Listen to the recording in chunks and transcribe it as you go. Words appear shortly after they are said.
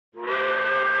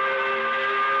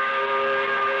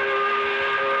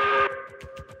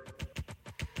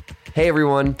Hey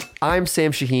everyone, I'm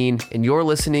Sam Shaheen, and you're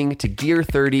listening to Gear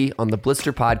 30 on the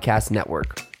Blister Podcast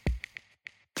Network.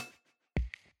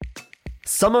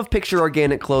 Some of Picture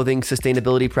Organic Clothing's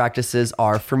sustainability practices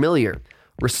are familiar.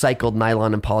 Recycled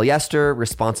nylon and polyester,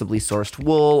 responsibly sourced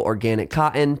wool, organic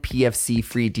cotton,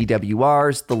 PFC-free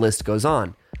DWRs, the list goes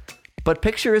on. But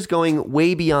Picture is going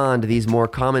way beyond these more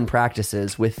common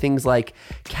practices with things like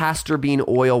castor bean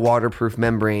oil waterproof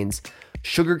membranes,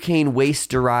 sugarcane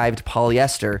waste-derived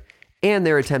polyester, and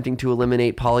they're attempting to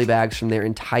eliminate polybags from their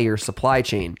entire supply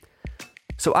chain.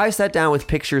 So I sat down with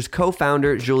Picture's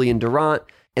co-founder, Julien Durand,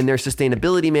 and their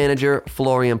sustainability manager,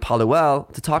 Florian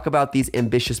Paluel, to talk about these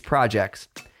ambitious projects.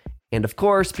 And of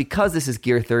course, because this is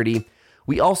Gear 30,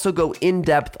 we also go in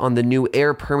depth on the new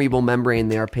air-permeable membrane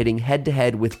they are pitting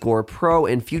head-to-head with Gore Pro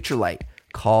and Futurelight,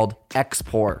 called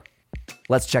X-Pore.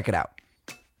 Let's check it out.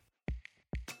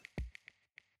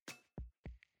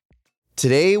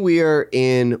 Today we are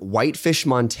in Whitefish,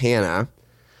 Montana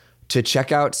to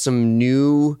check out some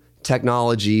new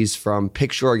technologies from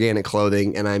Picture Organic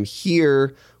Clothing, and I'm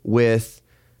here with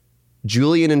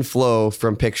Julien and Flo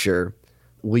from Picture.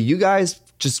 Will you guys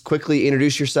just quickly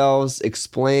introduce yourselves,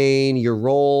 explain your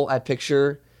role at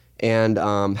Picture, and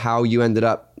how you ended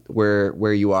up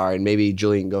where you are? And maybe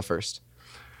Julien, go first.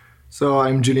 So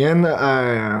I'm Julien.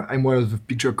 I'm one of the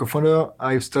Picture co-founder.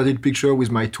 I've started Picture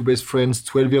with my two best friends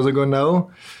 12 years ago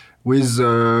now, with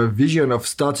a vision of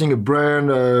starting a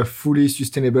brand fully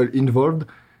sustainable involved.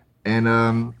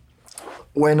 And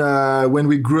when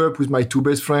we grew up with my two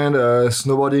best friends,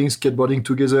 snowboarding, skateboarding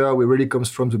together, we really comes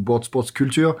from the board sports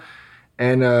culture.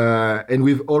 And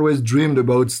we've always dreamed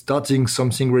about starting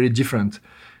something really different.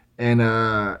 And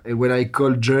when I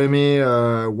called Jeremy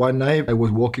one night, I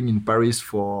was working in Paris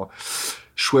for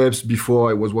Schweppes before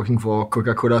I was working for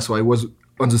Coca-Cola. So I was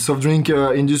on the soft drink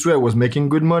industry. I was making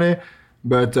good money,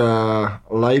 but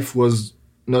life was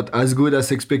not as good as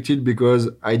expected because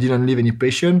I didn't leave any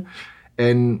passion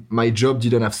and my job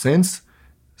didn't have sense.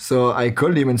 So I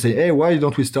called him and said, hey, why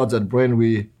don't we start that brand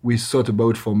we thought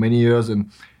about for many years? And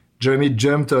Jeremy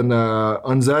jumped on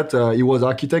that. He was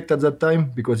architect at that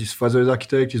time because his father is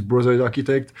architect, his brother is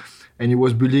architect, and he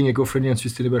was building eco-friendly and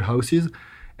sustainable houses.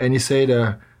 And he said,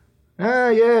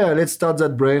 yeah, let's start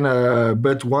that brand.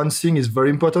 But one thing is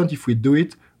very important. If we do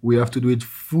it, we have to do it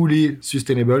fully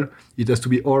sustainable. It has to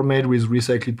be all made with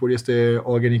recycled polyester,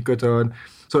 organic cotton.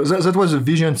 So that was the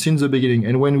vision since the beginning.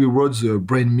 And when we wrote the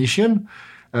brand mission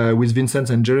with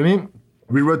Vincent and Jeremy,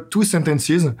 we wrote two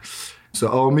sentences. So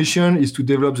our mission is to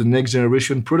develop the next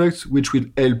generation products which will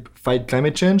help fight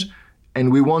climate change.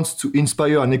 And we want to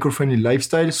inspire an eco-friendly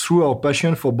lifestyle through our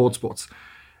passion for board sports.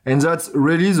 And that's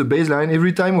really the baseline.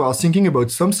 Every time we are thinking about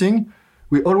something,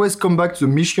 we always come back to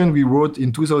the mission we wrote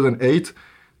in 2008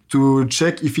 to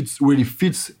check if it really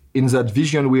fits in that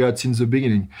vision we had since the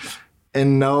beginning.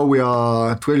 And now we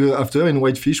are 12 years after in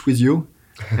Whitefish with you.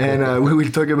 And we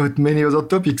will talk about many other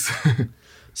topics.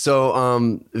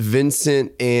 So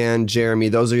Vincent and Jeremy,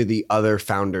 those are the other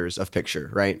founders of Picture,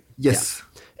 right? Yes.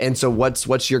 Yeah. And so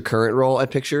what's your current role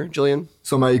at Picture, Julien?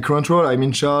 So my current role, I'm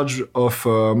in charge of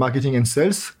marketing and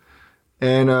sales.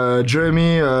 And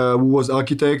Jeremy, who was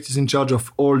architect, is in charge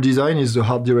of all design, is the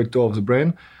art director of the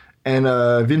brand. And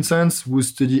Vincent, who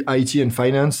studied IT and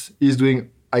finance, is doing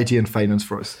IT and finance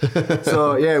for us.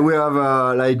 So yeah, we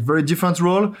have very different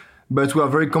role, but we are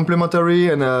very complementary.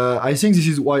 And I think this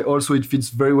is why also it fits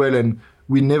very well. And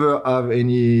we never have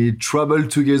any trouble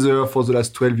together for the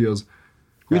last 12 years,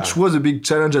 which was a big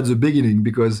challenge at the beginning,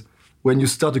 because when you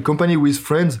start a company with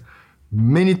friends,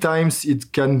 many times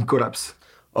it can collapse.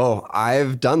 Oh,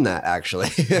 I've done that actually.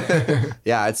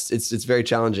 Yeah, it's very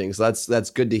challenging. So that's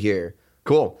good to hear.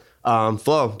 Cool.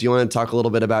 Flo, do you want to talk a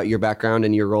little bit about your background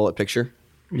and your role at Picture?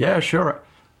 Yeah, sure.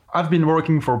 I've been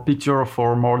working for Picture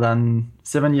for more than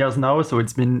 7 years now, so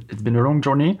it's been a long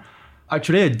journey.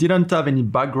 Actually, I didn't have any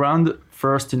background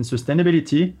first in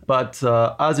sustainability, but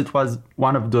as it was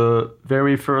one of the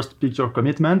very first Picture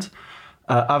commitment,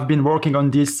 I've been working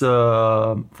on this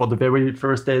for the very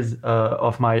first days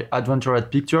of my adventure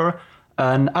at Picture.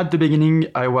 And at the beginning,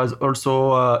 I was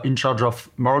also in charge of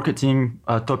marketing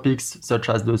topics such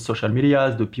as the social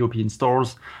medias, the POP in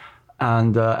stores,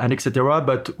 and etc.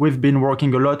 But we've been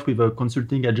working a lot with a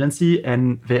consulting agency,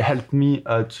 and they helped me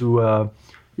to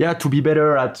be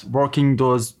better at working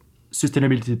those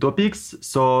sustainability topics.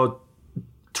 So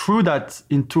through that,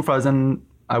 in 2000,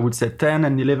 I would say 10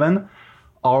 and 11,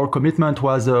 our commitment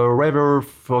was rather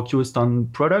focused on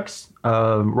products,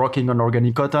 working on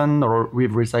organic cotton or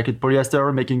with recycled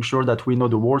polyester, making sure that we know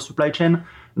the whole supply chain,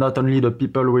 not only the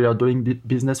people we are doing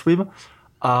business with.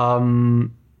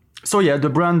 So yeah, the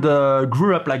brand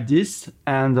grew up like this,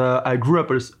 and I grew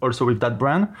up also with that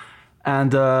brand.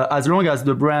 And as long as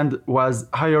the brand was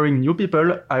hiring new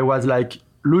people, I was like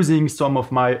losing some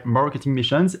of my marketing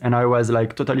missions, and I was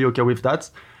like totally okay with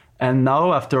that. And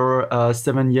now after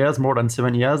 7 years, more than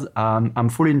 7 years, I'm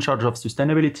fully in charge of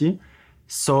sustainability.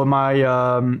 So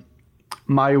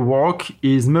my work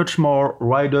is much more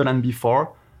wider than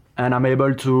before, and I'm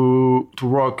able to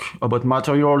work about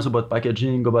materials, about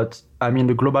packaging, about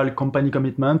the global company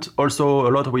commitment, also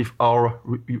a lot with our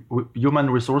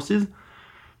human resources,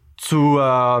 to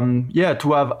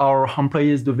have our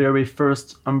employees the very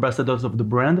first ambassadors of the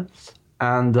brand.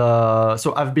 And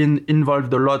so I've been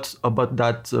involved a lot about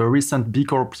that recent B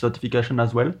Corp certification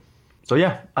as well. So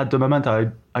yeah, at the moment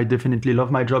I definitely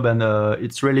love my job, and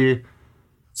it's really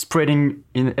spreading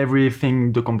in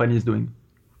everything the company is doing.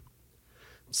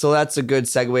 So that's a good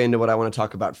segue into what I want to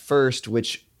talk about first,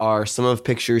 which are some of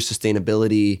Picture's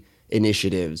sustainability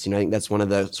initiatives. I think that's one of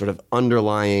the sort of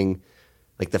underlying,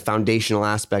 like the foundational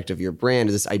aspect of your brand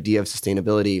is this idea of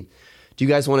sustainability. Do you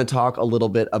guys want to talk a little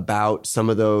bit about some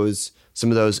of those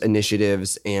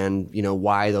initiatives and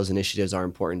why those initiatives are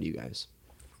important to you guys?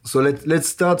 So let's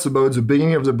start about the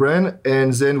beginning of the brand,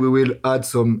 and then we will add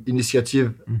some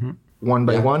initiative one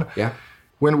by one. Yeah.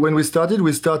 When we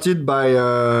started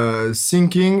by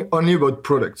thinking only about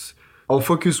products. Our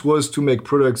focus was to make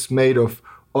products made of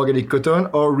organic cotton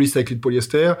or recycled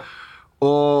polyester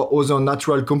or other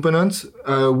natural components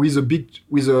with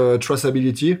a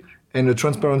traceability and a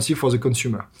transparency for the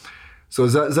consumer. So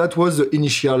that was the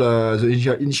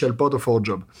initial part of our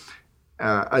job.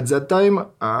 At that time,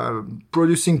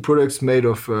 producing products made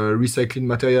of recycled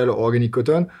material or organic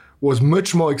cotton was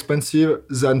much more expensive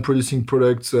than producing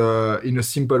products in a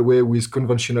simple way with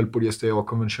conventional polyester or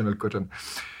conventional cotton.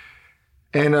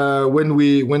 And when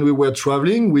we were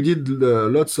traveling, we did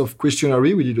lots of questionnaire.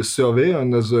 We did a survey on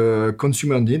the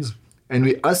consumer needs, and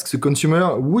we asked the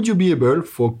consumer, would you be able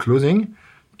for clothing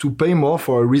to pay more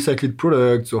for a recycled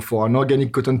product or for an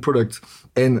organic cotton product?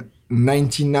 And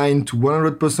 99 to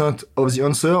 100% of the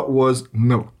answer was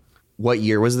no. What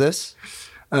year was this?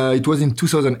 It was in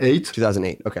 2008.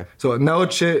 2008, okay. So now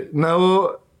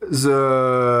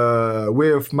the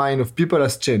way of mind of people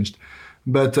has changed.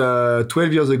 But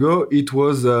 12 years ago, it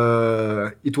was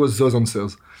those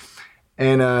answers.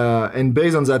 And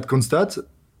based on that constat,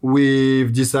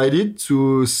 we've decided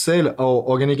to sell our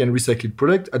organic and recycled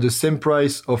product at the same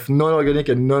price of non-organic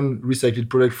and non-recycled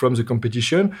product from the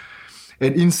competition.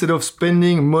 And instead of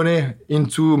spending money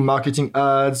into marketing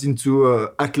ads, into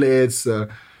athletes,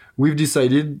 we've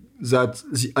decided that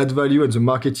the add value and the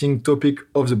marketing topic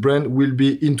of the brand will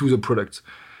be into the product.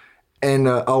 And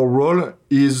our role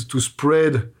is to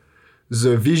spread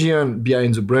the vision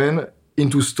behind the brand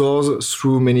into stores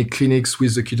through many clinics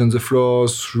with the kids on the floor,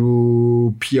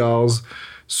 through PRs,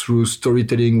 through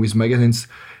storytelling with magazines.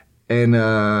 And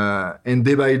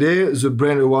day by day, the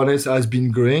brand awareness has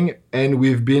been growing, and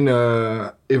we've been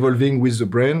evolving with the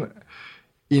brand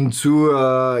into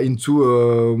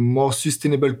a more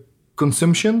sustainable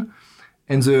consumption.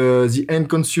 And the end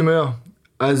consumer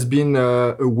has been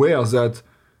aware that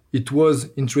it was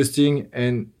interesting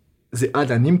and they had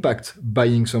an impact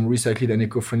buying some recycled and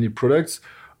eco-friendly products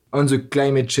on the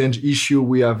climate change issue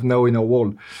we have now in our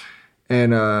world.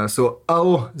 And so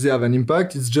how they have an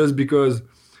impact, it's just because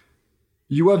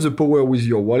you have the power with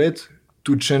your wallet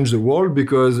to change the world,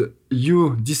 because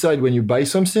you decide when you buy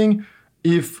something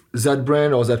if that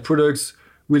brand or that product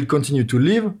will continue to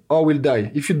live or will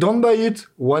die. If you don't buy it,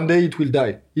 one day it will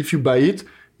die. If you buy it,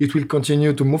 it will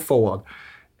continue to move forward.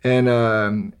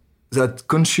 And that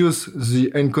conscious the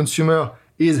end consumer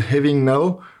is having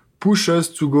now push us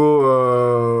to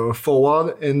go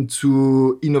forward and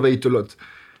to innovate a lot.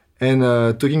 And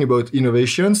talking about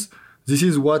innovations, this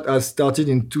is what has started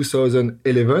in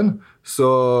 2011.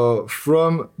 So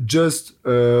from just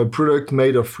a product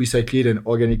made of recycled and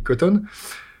organic cotton,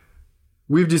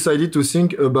 we've decided to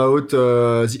think about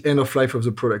the end of life of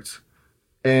the product.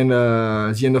 And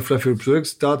the end of life of the product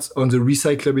starts on the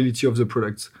recyclability of the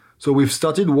products. So we've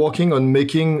started working on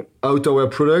making outerwear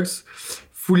products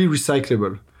fully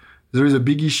recyclable. There is a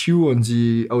big issue on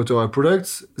the outerwear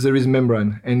products. There is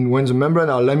membrane. And when the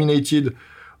membrane are laminated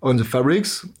on the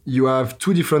fabrics, you have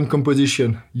two different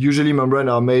compositions. Usually membrane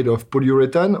are made of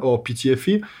polyurethane or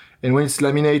PTFE. And when it's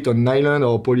laminated on nylon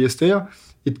or polyester,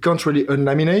 it can't really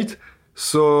unlaminate.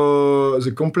 So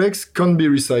the complex can't be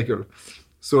recycled.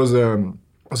 So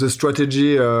the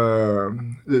strategy,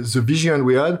 the vision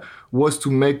we had was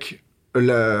to make a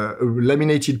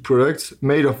laminated product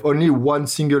made of only one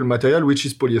single material, which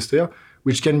is polyester,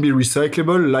 which can be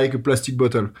recyclable like a plastic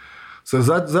bottle. So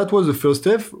that was the first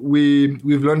step.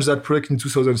 We've launched that product in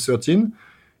 2013,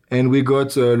 and we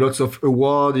got lots of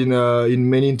awards in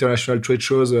many international trade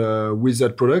shows with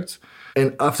that product.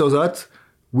 And after that,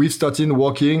 we've started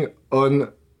working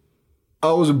on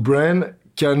how the brand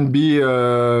can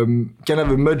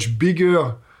have a much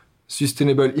bigger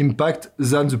sustainable impact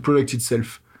than the product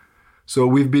itself. So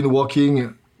we've been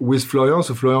working with Florian,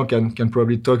 so Florian can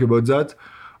probably talk about that,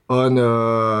 on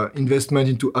investment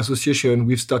into association.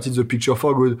 We've started the Picture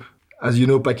for Good. As you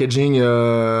know, packaging,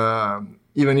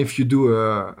 even if you do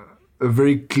a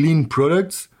very clean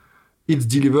product, it's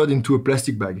delivered into a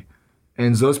plastic bag.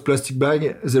 And those plastic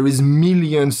bags, there is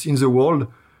millions in the world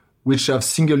which have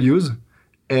single use.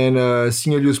 And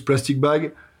single-use plastic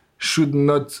bag should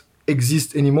not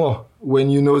exist anymore when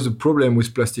you know the problem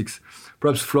with plastics.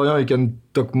 Perhaps, Florian, you can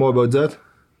talk more about that?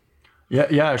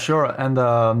 Yeah, sure. And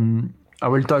I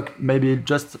will talk maybe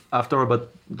just after about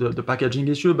the packaging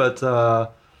issue. But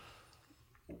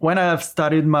when I have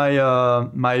started my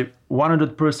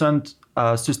 100%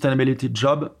 sustainability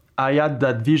job, I had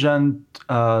that vision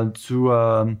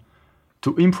to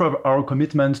improve our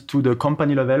commitment to the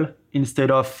company level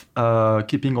instead of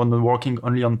keeping on working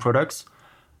only on products.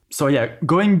 So yeah,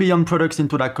 going beyond products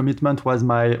into that commitment was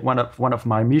one of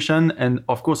my mission, and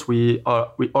of course we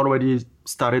already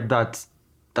started that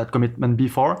commitment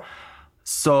before.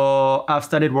 So I've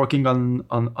started working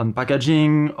on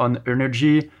packaging, on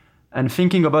energy, and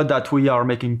thinking about that. We are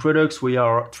making products, we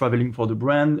are traveling for the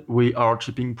brand, we are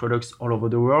shipping products all over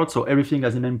the world. So everything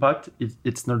has an impact.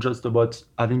 It's not just about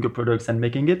having a product and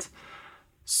making it.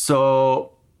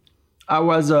 So I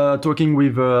was talking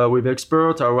with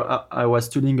experts. I was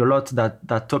studying a lot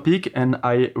that topic, and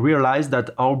I realized that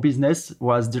our business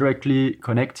was directly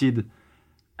connected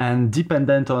and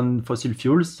dependent on fossil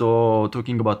fuels. So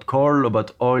talking about coal,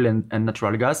 about oil and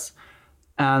natural gas.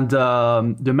 And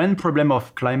the main problem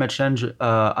of climate change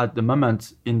at the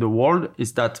moment in the world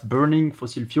is that burning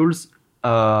fossil fuels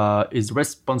is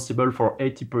responsible for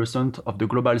 80% of the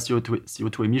global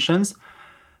CO2 emissions.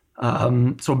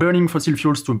 So burning fossil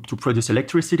fuels to produce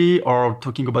electricity, or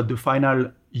talking about the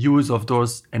final use of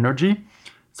those energy.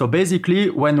 So basically,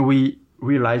 when we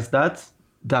realize that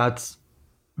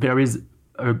there is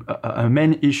a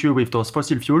main issue with those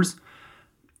fossil fuels,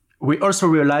 we also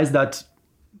realize that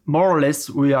more or less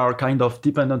we are kind of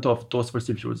dependent of those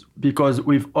fossil fuels, because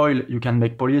with oil you can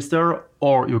make polyester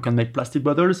or you can make plastic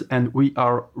bottles, and we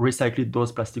are recycling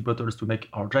those plastic bottles to make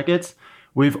our jackets.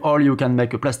 With oil you can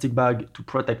make a plastic bag to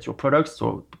protect your products,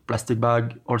 so plastic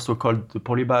bag, also called the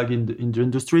poly bag in the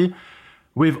industry.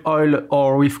 With oil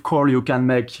or with coal you can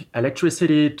make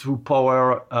electricity to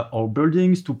power our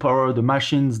buildings, to power the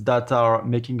machines that are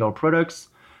making our products.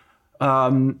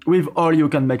 With oil you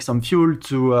can make some fuel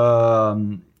to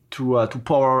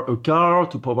power a car,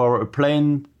 to power a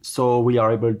plane, so we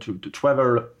are able to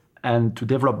travel and to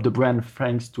develop the brand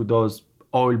thanks to those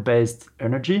oil-based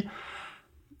energy.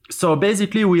 So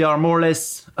basically we are more or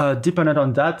less dependent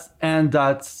on that, and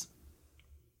that's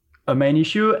a main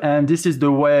issue, and this is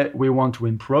the way we want to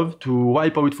improve, to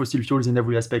wipe out fossil fuels in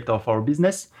every aspect of our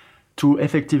business to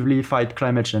effectively fight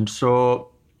climate change. So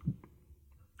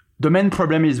the main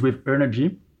problem is with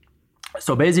energy.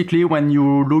 So basically, when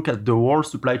you look at the whole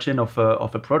supply chain of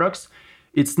a products,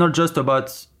 it's not just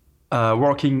about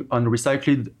working on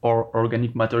recycled or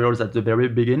organic materials at the very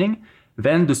beginning.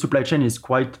 Then the supply chain is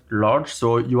quite large.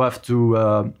 So you have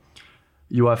to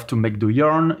make the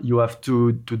yarn, you have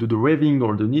to do the weaving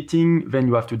or the knitting. Then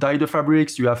you have to dye the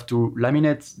fabrics. You have to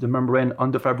laminate the membrane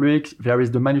on the fabric. There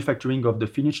is the manufacturing of the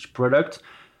finished product.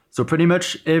 So pretty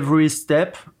much every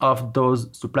step of those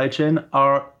supply chain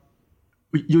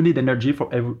you need energy for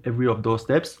every of those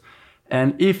steps.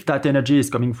 And if that energy is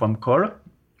coming from coal,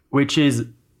 which is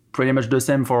pretty much the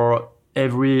same for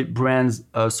every brand's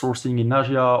sourcing in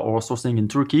Asia or sourcing in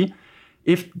Turkey,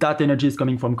 if that energy is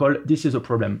coming from coal, this is a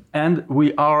problem. And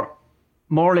we are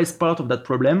more or less part of that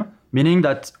problem, meaning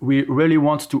that we really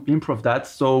want to improve that.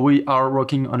 So we are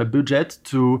working on a budget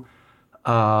to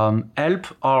help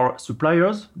our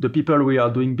suppliers, the people we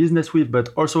are doing business with, but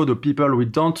also the people we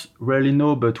don't really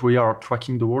know, but we are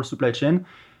tracking the whole supply chain.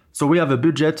 So we have a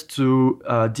budget to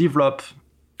develop,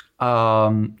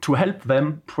 to help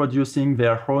them producing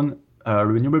their own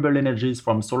renewable energies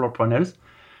from solar panels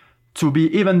to be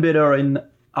even better in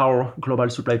our global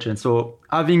supply chain. So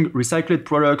having recycled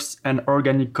products and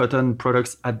organic cotton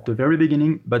products at the very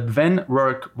beginning, but then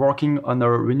working on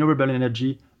our renewable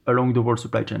energy along the whole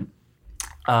supply chain.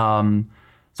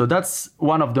 So that's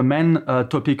one of the main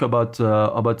topic about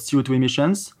CO2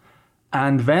 emissions.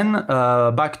 And then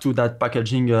back to that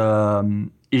packaging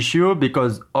issue,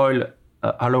 because oil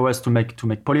allow us to make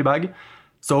polybag.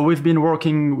 So we've been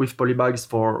working with polybags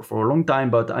for a long time,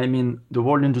 but I mean, the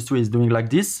whole industry is doing like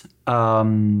this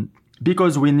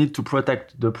because we need to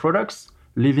protect the products,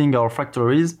 leaving our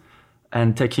factories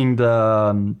and taking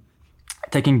the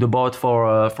boat for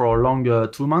a long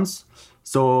 2 months.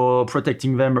 So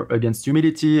protecting them against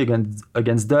humidity,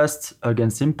 against dust,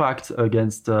 against impact,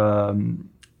 against allowing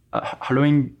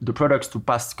the products to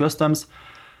pass customs.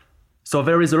 So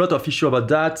there is a lot of issue about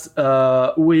that.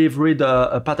 We've read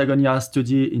a Patagonia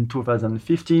study in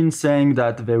 2015 saying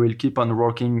that they will keep on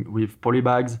working with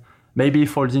polybags, maybe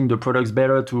folding the products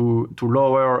better to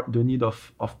lower the need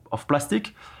of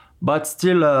plastic. But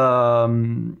still,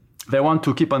 they want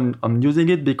to keep on using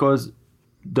it because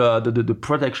the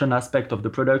protection aspect of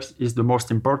the products is the most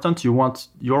important. You want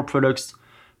your products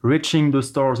reaching the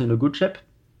stores in a good shape.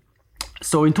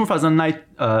 So in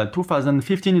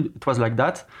 2015, it was like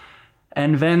that.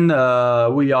 And then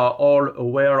we are all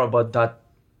aware about that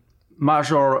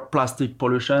major plastic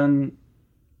pollution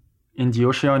in the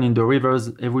ocean, in the rivers,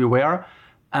 everywhere.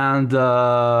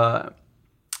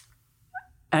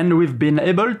 And we've been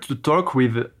able to talk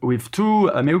with two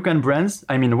American brands.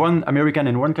 I mean, one American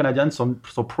and one Canadian, so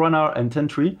Prana and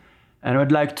Ten-Tree. And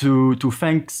I'd like to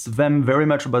thank them very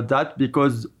much about that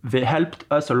because they helped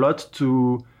us a lot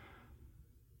to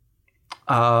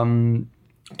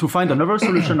find another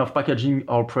solution of packaging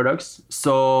our products.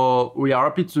 So we are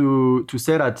happy to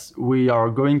say that we are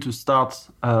going to start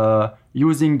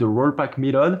using the roll pack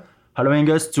method, allowing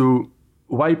us to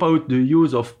wipe out the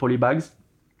use of polybags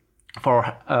for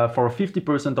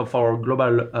 50% of our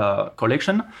global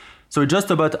collection. So it's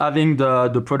just about having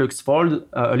the products fold,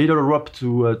 a little rope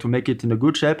to make it in a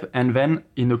good shape, and then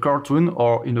in a cartoon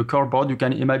or in a cardboard, you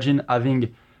can imagine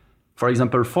having, for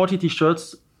example, 40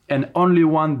 t-shirts and only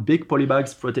one big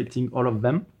polybags protecting all of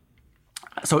them.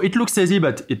 So it looks easy,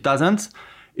 but it doesn't.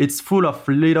 It's full of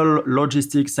little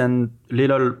logistics and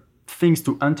little things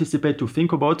to anticipate, to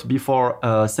think about before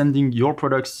sending your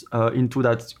products into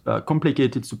that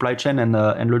complicated supply chain and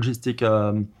logistic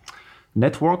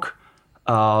network.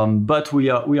 But we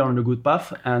are on a good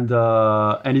path, and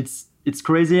it's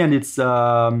crazy, and it's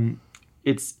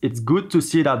good to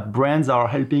see that brands are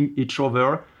helping each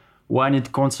other when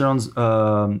it concerns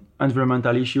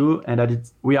environmental issue, and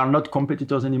that we are not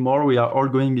competitors anymore. We are all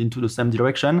going into the same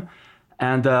direction,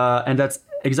 and that's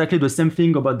exactly the same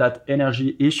thing about that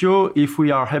energy issue. If we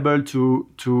are able to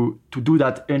do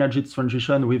that energy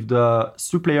transition with the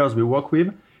suppliers we work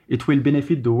with, it will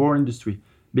benefit the whole industry,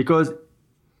 because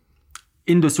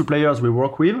in the suppliers we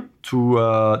work with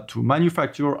to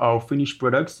manufacture our finished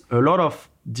products, a lot of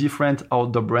different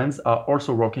outdoor brands are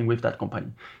also working with that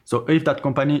company. So if that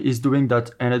company is doing that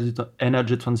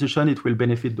energy transition, it will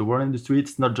benefit the whole industry.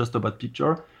 It's not just about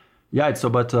picture. Yeah, it's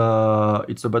about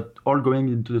all going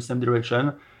into the same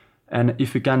direction. And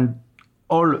if we can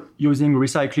all using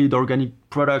recycled organic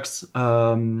products,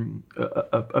 a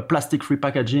plastic-free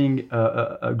packaging,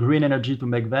 a green energy to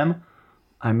make them,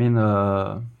 I mean,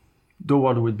 the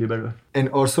world would be better. And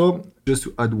also, just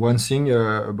to add one thing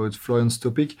about Florian's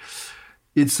topic,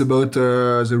 it's about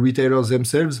the retailers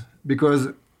themselves, because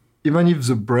even if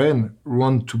the brand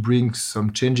want to bring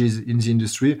some changes in the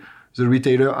industry, the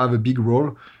retailer have a big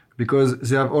role, because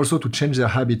they have also to change their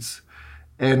habits.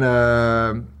 And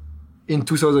in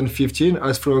 2015,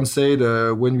 as Florian said,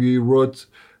 when we wrote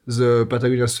the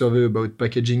Patagonia survey about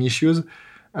packaging issues,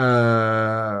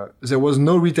 there was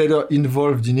no retailer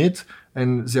involved in it,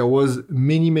 and there was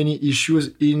many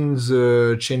issues in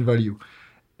the chain value.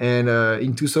 And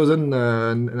in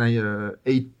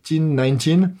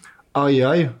 2018-19,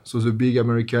 REI, so the big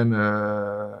American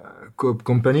co-op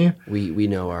company. We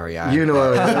know REI. You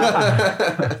know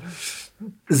REI.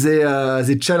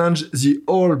 They challenged the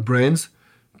all brands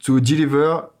to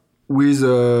deliver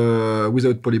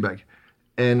without polybag.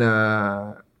 And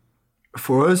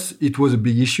for us, it was a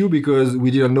big issue because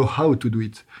we didn't know how to do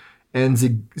it. And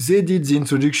they did the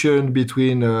introduction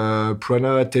between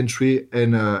Prana, Ten-Tree,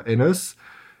 and us.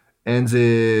 And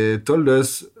they told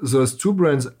us those two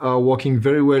brands are working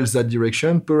very well that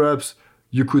direction. Perhaps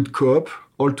you could co-op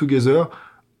all together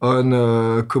on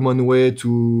a common way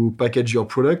to package your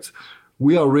product.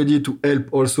 We are ready to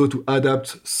help also to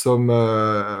adapt some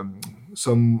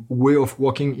way of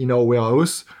working in our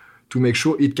warehouse to make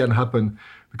sure it can happen.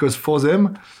 Because for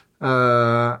them,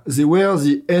 they were at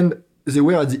the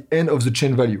end of the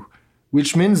chain value,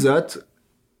 which means that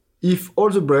if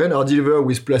all the brands are delivered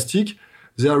with plastic,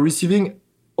 they are receiving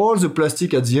all the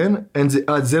plastic at the end, and they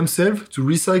add themselves to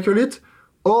recycle it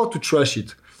or to trash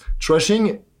it.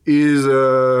 Trashing is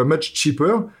much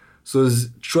cheaper, so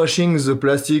trashing the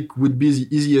plastic would be the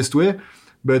easiest way.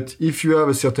 But if you have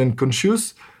a certain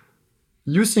conscious,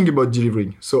 you think about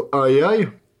delivering. So REI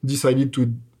decided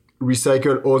to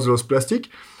recycle all those plastic,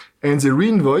 and they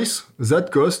reinvoice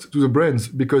that cost to the brands,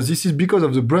 because this is because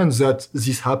of the brands that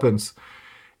this happens.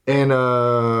 And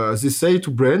they say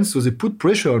to brands, so they put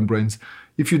pressure on brands.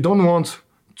 If you don't want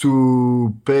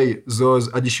to pay those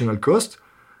additional costs,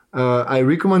 I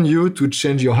recommend you to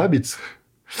change your habits.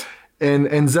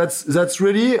 And that's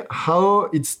really how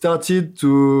it started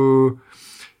to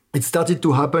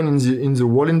happen in the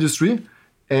whole industry.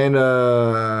 And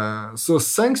so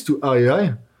thanks to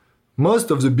REI,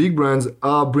 most of the big brands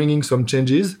are bringing some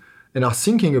changes and are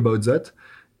thinking about that.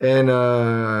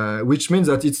 And which means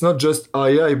that it's not just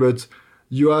REI, but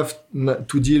you have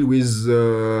to deal with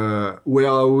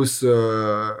warehouse,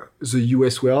 the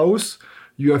US warehouse.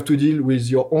 You have to deal with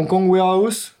your Hong Kong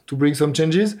warehouse to bring some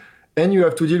changes. And you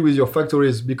have to deal with your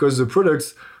factories, because the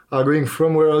products are going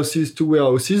from warehouses to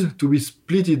be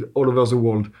splitted all over the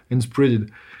world and spreaded.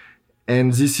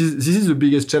 And this is the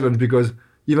biggest challenge, because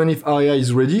even if REI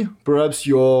is ready, perhaps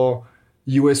your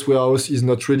US warehouse is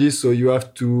not ready, so you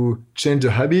have to change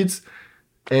the habits.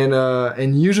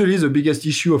 And usually the biggest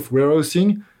issue of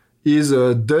warehousing is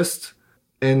dust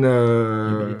and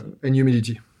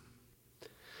humidity.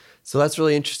 So that's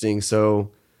really interesting. So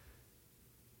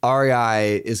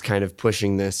REI is kind of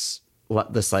pushing this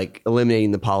like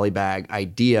eliminating the poly bag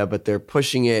idea, but they're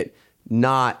pushing it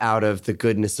not out of the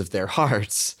goodness of their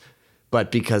hearts,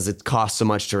 but because it costs so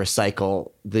much to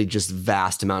recycle the just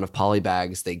vast amount of poly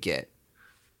bags they get.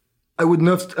 I would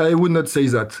not say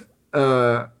that.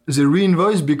 They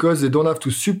reinvoice because they don't have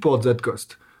to support that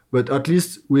cost. But at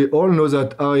least we all know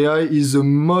that REI is the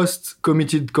most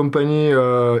committed company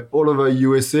all over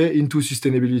USA into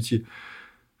sustainability.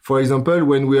 For example,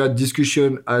 when we had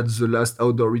discussion at the last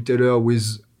outdoor retailer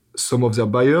with some of their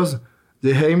buyers,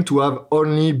 they aim to have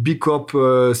only B Corp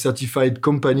certified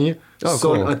company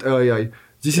sold at REI.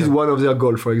 This is one of their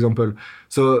goals, for example.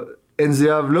 So, and they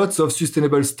have lots of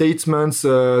sustainable statements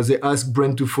they ask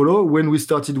brand to follow. When we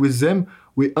started with them,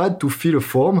 we had to fill a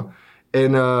form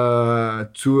and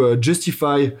to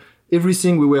justify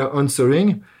everything we were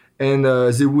answering. And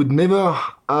they would never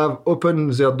have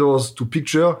opened their doors to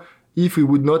Picture if we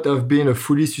would not have been a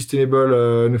fully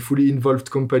sustainable and a fully involved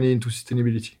company into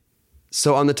sustainability.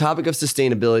 So on the topic of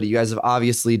sustainability, you guys have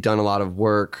obviously done a lot of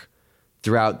work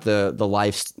throughout the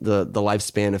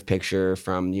lifespan of Picture,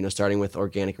 from starting with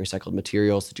organic recycled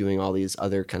materials to doing all these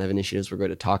other kind of initiatives we're going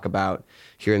to talk about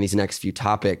here in these next few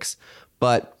topics.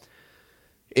 But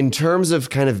in terms of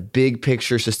kind of big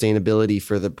picture sustainability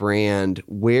for the brand,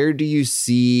 where do you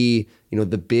see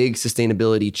the big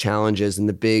sustainability challenges and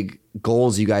the big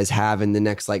goals you guys have in the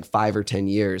next 5 or 10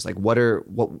 years? Like what are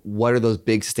those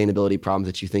big sustainability problems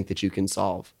that you think that you can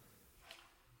solve?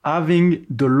 Having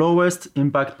the lowest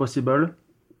impact possible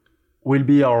will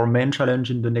be our main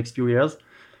challenge in the next few years,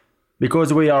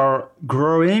 because we are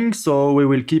growing, so we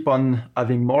will keep on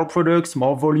having more products,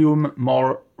 more volume,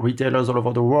 more retailers all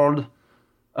over the world,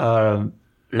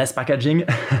 less packaging,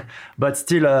 but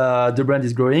still the brand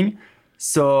is growing.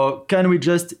 So can we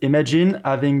just imagine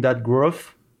having that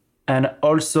growth and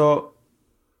also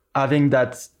having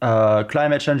that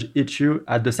climate change issue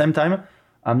at the same time?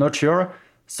 I'm not sure.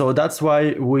 So that's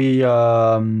why we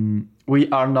are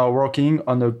now working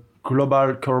on a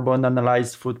global carbon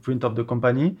analyzed footprint of the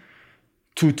company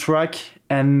to track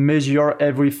and measure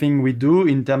everything we do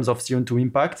in terms of CO2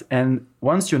 impact. And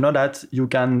once you know that, you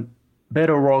can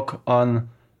better work on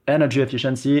energy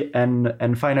efficiency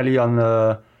and finally on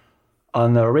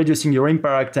reducing your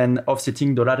impact and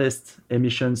offsetting the latest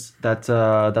emissions that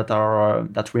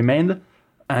remained.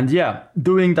 And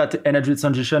doing that energy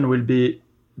transition will be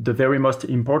the very most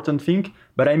important thing.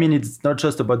 But I mean, it's not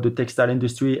just about the textile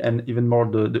industry and even more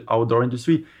the outdoor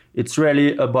industry. It's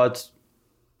really about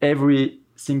every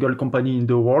single company in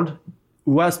the world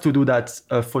who has to do that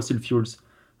fossil fuels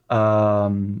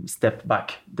step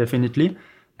back, definitely.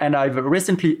 And I've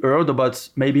recently heard about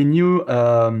maybe new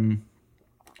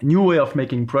way of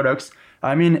making products.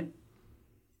 I mean,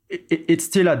 it's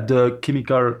still at the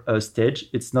chemical stage.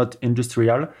 It's not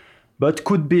industrial, but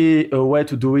could be a way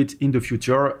to do it in the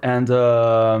future. And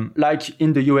like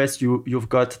in the US, you've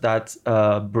got that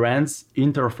brands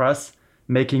Interface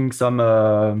making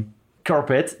some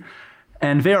carpet,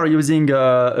 and they are using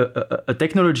a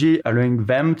technology allowing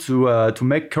them to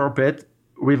make carpet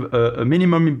with a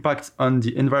minimum impact on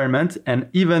the environment, and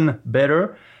even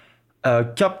better,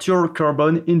 capture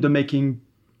carbon in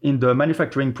the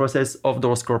manufacturing process of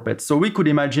those carpets. So we could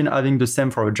imagine having the same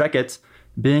for a jacket,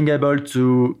 being able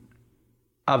to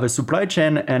have a supply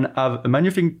chain and have a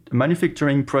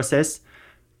manufacturing process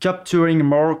capturing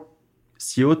more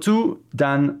CO2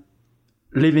 than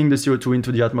leaving the CO2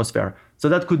 into the atmosphere. So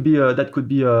that could be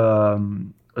a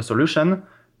solution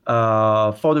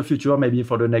for the future, maybe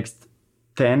for the next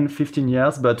 10, 15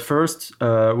 years. But first,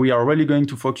 we are really going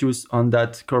to focus on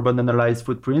that carbon analyzed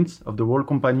footprint of the whole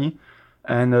company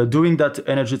and doing that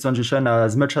energy transition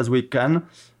as much as we can.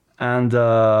 And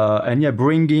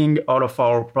bringing all of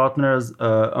our partners,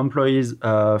 employees,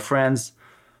 friends,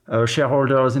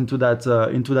 shareholders into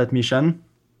that mission.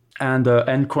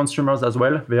 And consumers as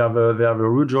well. They have a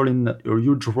huge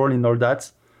role in all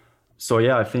that. So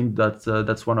yeah, I think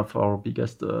that's one of our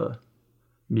biggest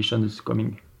missions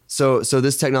coming. So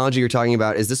this technology you're talking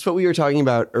about, is this what we were talking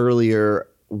about earlier,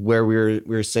 where we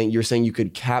were saying you're saying you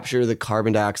could capture the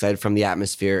carbon dioxide from the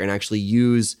atmosphere and actually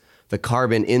use the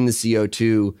carbon in the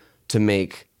CO2 to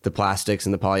make the plastics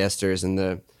and the polyesters and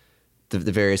the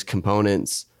various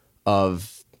components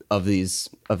of these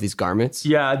garments?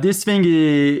 Yeah, this thing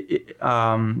is,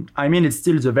 it's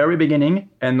still the very beginning,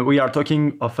 and we are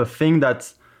talking of a thing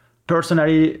that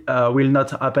personally will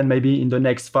not happen maybe in the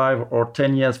next 5 or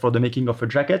 10 years for the making of a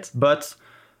jacket, but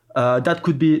that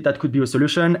could be a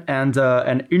solution. And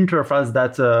an Interfast,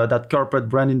 that corporate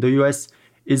brand in the US,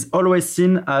 is always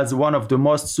seen as one of the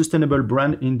most sustainable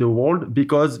brand in the world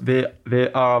because they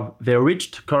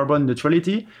reached carbon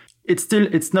neutrality.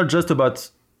 It's not just about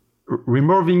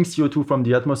removing CO2 from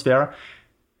the atmosphere.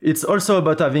 It's also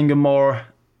about having a more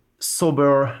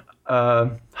sober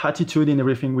attitude in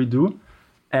everything we do.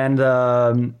 And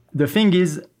the thing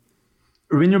is,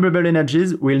 renewable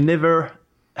energies will never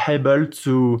able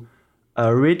to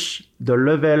reach the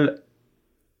level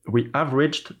we have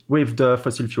reached with the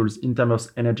fossil fuels in terms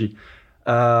of energy.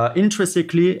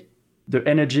 Intrinsically, the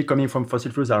energy coming from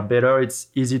fossil fuels are better. It's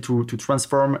easy to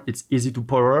transform. It's easy to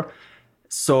power.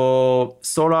 So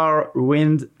solar,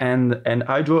 wind, and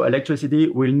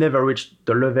hydroelectricity will never reach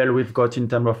the level we've got in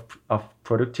terms of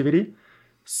productivity.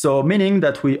 So meaning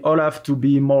that we all have to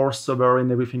be more sober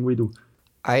in everything we do.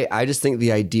 I just think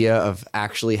the idea of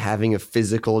actually having a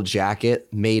physical jacket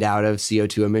made out of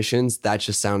CO2 emissions, that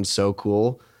just sounds so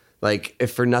cool. Like,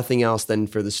 if for nothing else than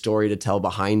for the story to tell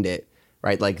behind it,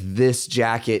 right? Like, this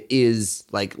jacket is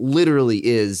like literally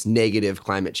is negative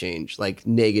climate change, like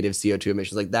negative CO2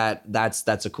 emissions, like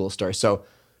that's a cool story. So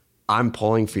I'm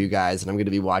pulling for you guys, and I'm going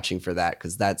to be watching for that,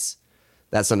 because that's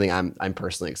something I'm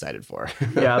personally excited for.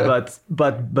 Yeah,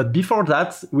 but before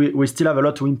that, we still have a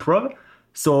lot to improve.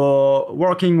 So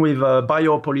working with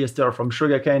biopolyester from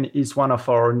sugarcane is one of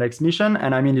our next mission,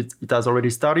 and it has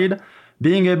already started.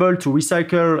 Being able to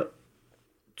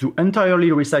entirely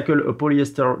recycle a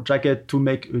polyester jacket to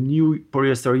make a new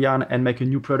polyester yarn and make a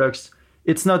new products,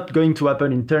 it's not going to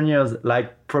happen in 10 years,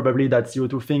 like probably that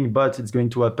CO2 thing, but it's going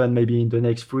to happen maybe in the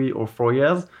next 3 or 4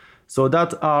 years. So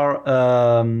that are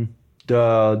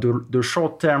the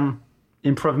short-term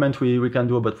improvement we can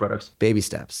do about products. Baby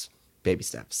steps.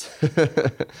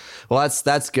 Well,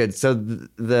 that's good. So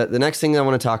the next thing I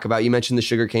want to talk about, you mentioned the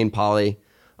sugarcane poly.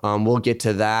 We'll get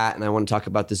to that, and I want to talk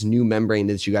about this new membrane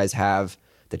that you guys have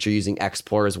that you're using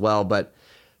Xplore as well. But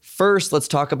first, let's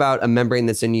talk about a membrane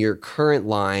that's in your current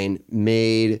line,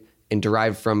 made and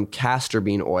derived from castor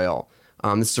bean oil.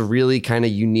 This is a really kind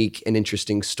of unique and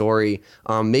interesting story.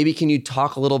 Maybe can you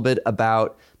talk a little bit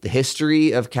about the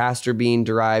history of castor bean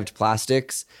derived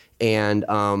plastics and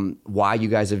why you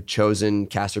guys have chosen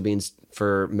castor beans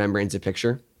for membranes of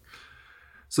picture?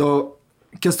 So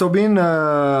castor bean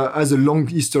has a long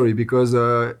history because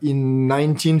in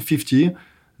 1950,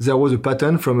 there was a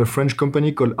patent from a French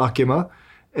company called Arkema,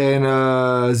 and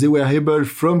they were able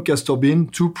from castor bean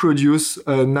to produce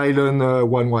nylon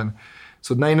 11.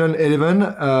 So nylon 11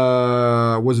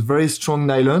 was very strong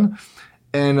nylon,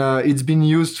 and it's been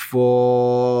used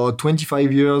for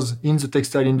 25 years in the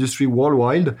textile industry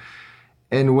worldwide.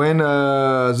 And when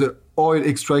the oil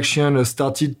extraction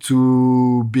started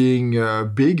to being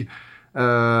big,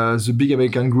 the big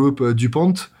American group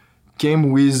DuPont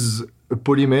came with a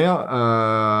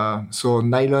polymer, so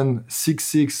nylon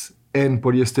 66N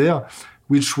polyester,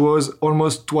 which was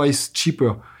almost twice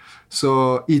cheaper.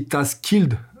 So it has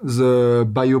killed the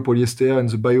biopolyester and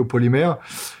the biopolymer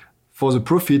for the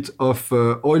profit of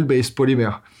oil-based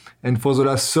polymer. And for the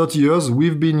last 30 years,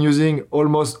 we've been using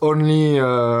almost only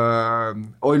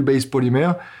oil-based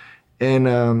polymer. And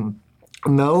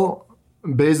now,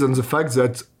 based on the fact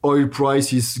that oil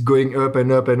price is going up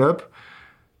and up and up,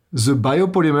 the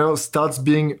biopolymer starts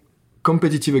being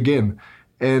competitive again.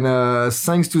 And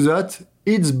thanks to that,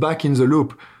 it's back in the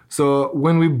loop. So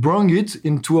when we brought it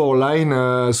into our line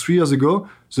 3 years ago,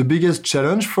 the biggest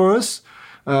challenge for us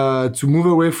to move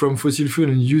away from fossil fuel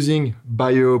and using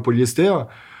biopolyester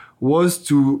was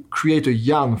to create a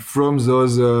yarn from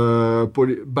those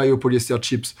biopolyester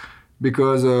chips.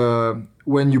 Because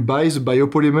when you buy the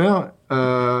biopolymer,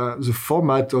 the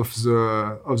format of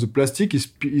the plastic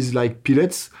is like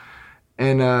pellets,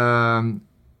 and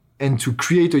to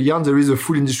create a yarn, there is a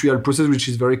full industrial process which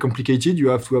is very complicated. You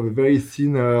have to have a very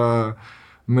thin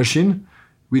machine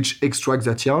which extracts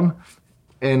that yarn,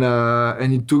 and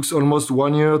it took almost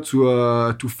 1 year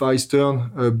to Far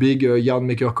Eastern, a big yarn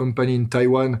maker company in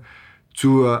Taiwan,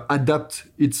 to adapt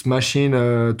its machine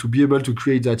to be able to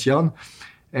create that yarn.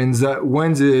 And that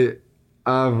when they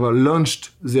have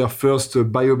launched their first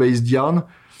bio-based yarn,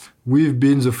 we've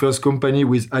been the first company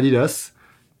with Adidas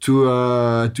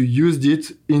to use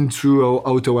it into our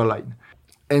outerwear line.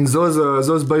 And those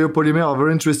biopolymers are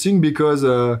very interesting because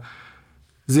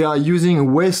they are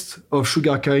using waste of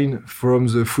sugarcane from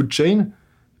the food chain,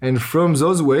 and from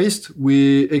those waste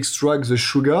we extract the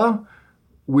sugar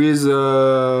with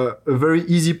a very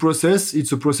easy process.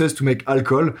 It's a process to make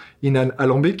alcohol in an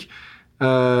alembic.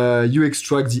 You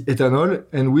extract the ethanol,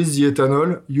 and with the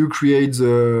ethanol, you create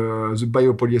the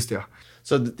biopolyester.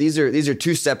 So these are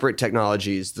two separate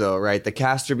technologies, though, right? The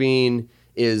castor bean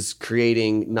is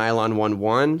creating nylon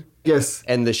 1,1. Yes.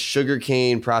 And the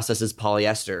sugarcane process is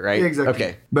polyester, right? Exactly.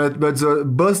 Okay. But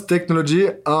both technology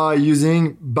are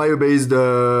using bio-based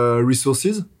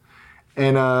resources,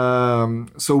 and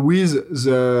so with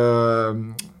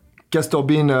the castor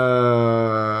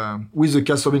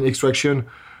bean extraction,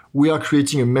 we are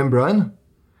creating a membrane,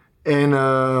 and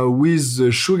with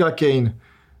the sugarcane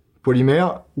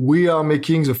polymer, we are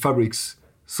making the fabrics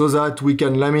so that we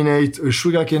can laminate a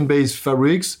sugarcane-based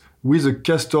fabrics with a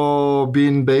castor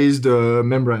bean-based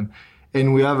membrane.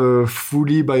 And we have a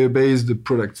fully bio-based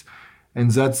product. And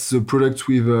that's the product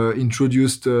we've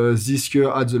introduced this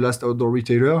year at the last outdoor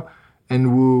retailer,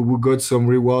 and we got some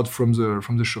reward from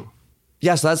the show.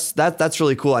 Yes, that's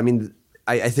really cool. I mean,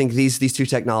 I think these two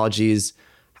technologies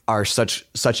are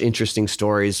such interesting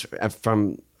stories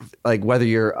from, like, whether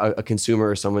you're a consumer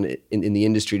or someone in the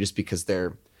industry, just because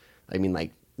they're, I mean,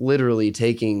 like, literally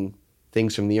taking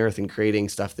things from the earth and creating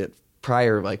stuff that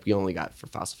prior, like, we only got for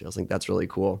fossil fuels. I think that's really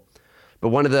cool. But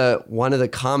one of the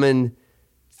common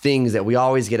things that we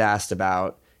always get asked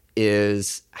about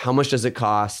is how much does it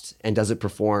cost, and does it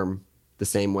perform the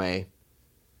same way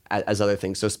as other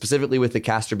things? So specifically with the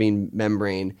castor bean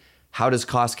membrane, how does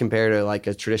cost compare to like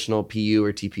a traditional PU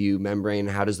or TPU membrane?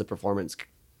 How does the performance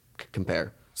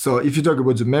compare? So if you talk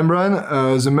about the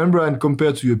membrane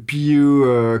compared to a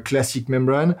PU classic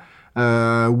membrane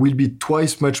will be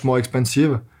twice much more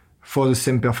expensive for the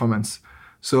same performance.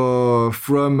 So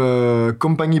from a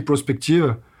company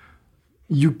perspective,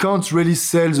 you can't really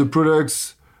sell the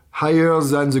products higher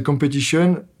than the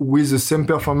competition with the same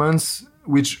performance,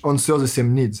 which answers the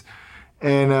same needs.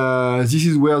 And this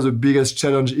is where the biggest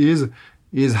challenge is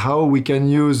how we can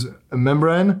use a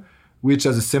membrane which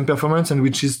has the same performance and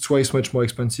which is twice much more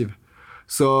expensive.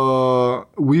 So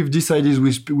we've decided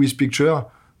with Picture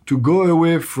to go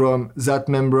away from that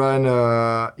membrane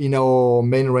in our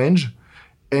main range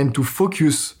and to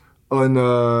focus on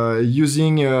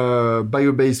using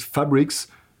bio-based fabrics,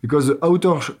 because the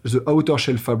outer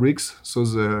shell fabrics, so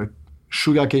the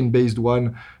sugarcane-based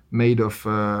one made of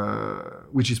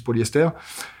which is polyester,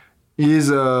 is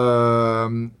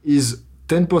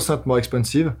 10% more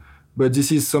expensive. But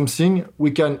this is something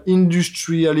we can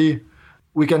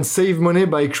save money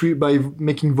by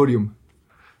making volume,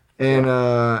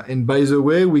 and by the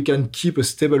way, we can keep a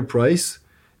stable price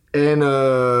and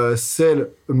sell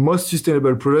a most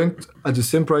sustainable product at the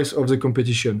same price of the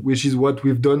competition, which is what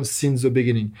we've done since the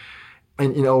beginning.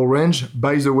 And in our range,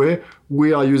 by the way,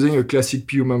 we are using a classic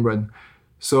PU membrane.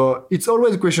 So it's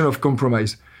always a question of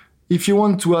compromise. If you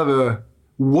want to have a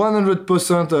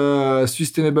 100%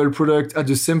 sustainable product at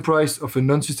the same price of a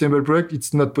non-sustainable product,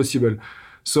 it's not possible.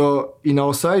 So in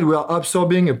our side, we are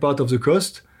absorbing a part of the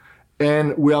cost,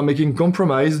 and we are making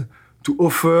compromise to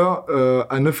offer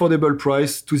an affordable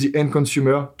price to the end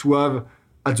consumer to have,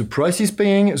 at the price he's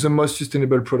paying, the most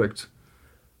sustainable product.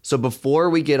 So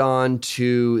before we get on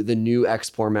to the new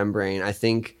X-Pore membrane, I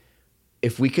think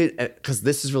if we could, because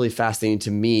this is really fascinating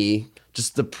to me,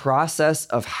 just the process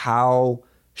of how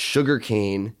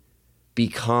sugarcane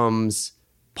becomes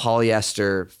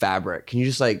polyester fabric. Can you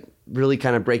just like really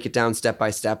kind of break it down step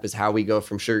by step as how we go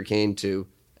from sugarcane to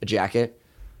a jacket?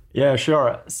 Yeah,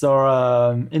 sure.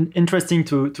 So interesting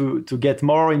to get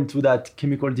more into that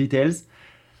chemical details.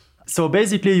 So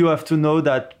basically you have to know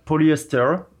that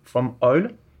polyester from oil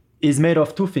is made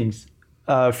of two things.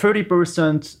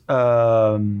 30%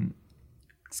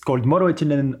 it's called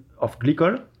monoethylene of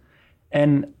glycol,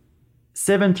 and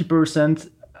 70%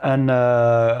 and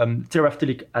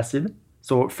terephthalic acid,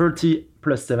 so 30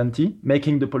 plus 70,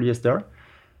 making the polyester.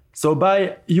 So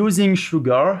by using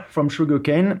sugar from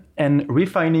sugarcane and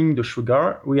refining the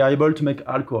sugar, we are able to make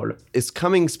alcohol. It's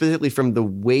coming specifically from the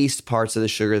waste parts of the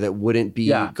sugar that wouldn't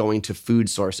be going to food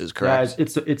sources, correct? Yeah,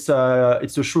 it's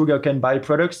a sugarcane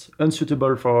byproducts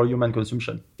unsuitable for human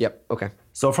consumption. Yep, okay.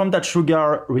 So from that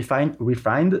sugar refined,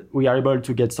 we are able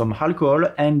to get some alcohol,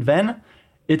 and then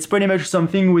it's pretty much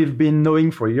something we've been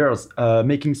knowing for years,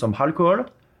 making some alcohol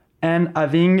and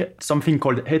having something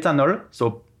called ethanol.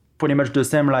 So pretty much the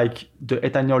same like the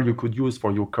ethanol you could use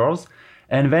for your cars.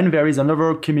 And then there is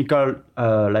another chemical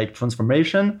like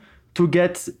transformation to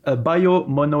get a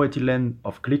bio-monoethylene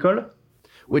of glycol.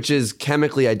 Which is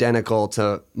chemically identical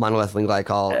to monoethylene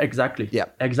glycol. Exactly. Yeah.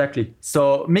 Exactly.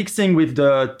 So mixing with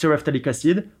the terephthalic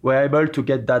acid, we're able to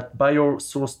get that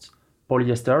bio-sourced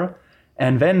polyester.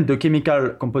 And then the chemical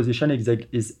composition is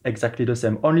exactly the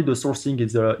same. Only the sourcing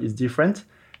is different.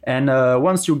 And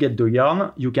once you get the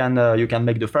yarn, you can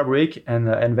make the fabric, and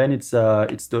then it's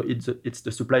the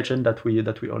supply chain that we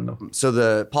all know. So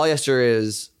the polyester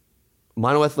is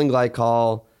monoethylene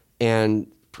glycol and,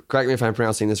 correct me if I'm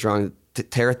pronouncing this wrong,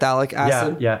 terephthalic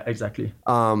acid? Yeah, exactly.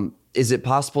 Is it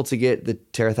possible to get the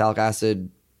terephthalic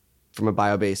acid from a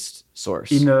bio-based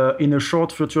source? In a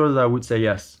short future, I would say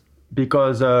yes,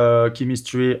 because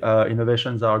chemistry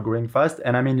innovations are growing fast,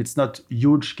 and I mean it's not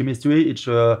huge chemistry.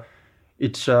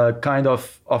 It's kind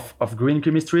of green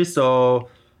chemistry. So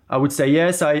I would say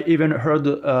yes. I even heard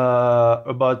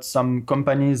about some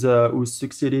companies who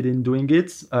succeeded in doing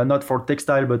it, not for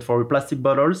textile, but for plastic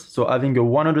bottles. So having a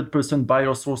 100%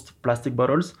 bio-sourced plastic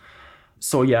bottles.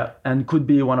 So yeah, and could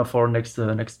be one of our next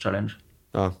challenge.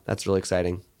 Oh, that's really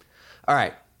exciting. All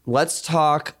right, let's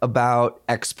talk about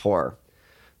Xpore.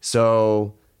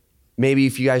 So maybe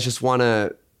if you guys just want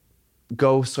to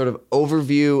go sort of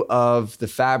overview of the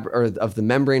or of the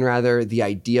membrane rather, the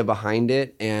idea behind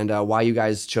it, and why you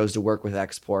guys chose to work with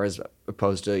Xpore as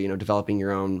opposed to developing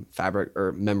your own fabric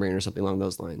or membrane or something along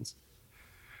those lines.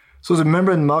 So the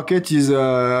membrane market is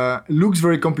looks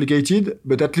very complicated,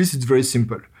 but at least it's very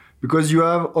simple because you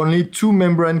have only two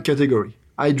membrane categories: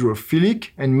 hydrophilic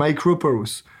and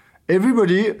microporous.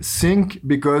 Everybody think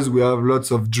because we have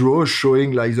lots of draws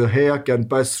showing like the air can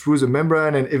pass through the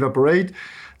membrane and evaporate,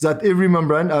 that every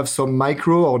membrane has some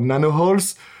micro or nano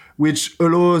holes, which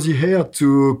allows the air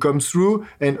to come through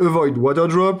and avoid water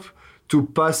drop to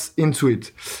pass into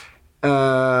it. In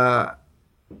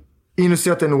a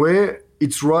certain way,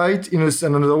 it's right. In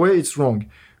another way, it's wrong.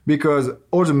 Because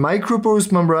all the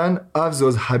microporous membrane have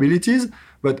those abilities,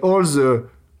 but all the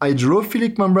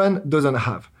hydrophilic membrane doesn't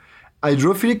have.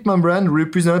 Hydrophilic membrane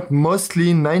represent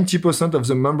mostly 90% of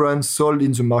the membrane sold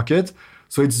in the market.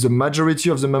 So it's the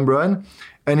majority of the membrane.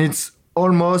 And it's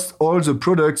almost all the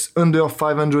products under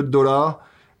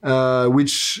 $500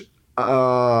 which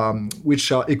are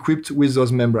equipped with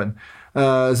those membrane.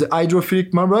 The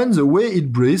hydrophilic membrane, the way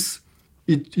it breathes,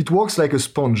 it works like a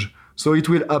sponge. So it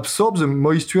will absorb the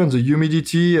moisture and the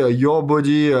humidity your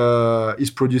body is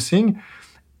producing.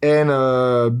 And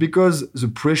because the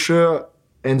pressure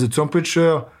and the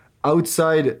temperature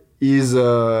outside is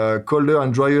colder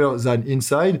and drier than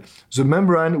inside, the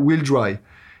membrane will dry.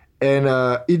 And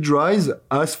it dries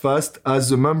as fast as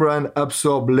the membrane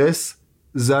absorbs less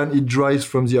than it dries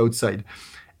from the outside.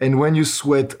 And when you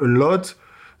sweat a lot,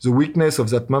 the weakness of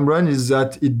that membrane is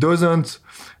that it doesn't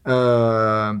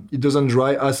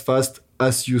dry as fast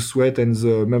as you sweat and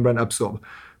the membrane absorbs.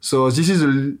 So this is a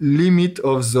limit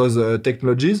of those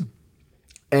technologies.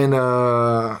 And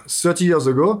 30 years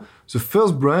ago, the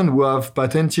first brand who have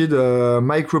patented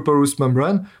microporous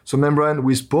membrane, so membrane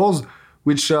with pores,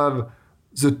 which have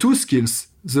the two skills,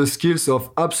 the skills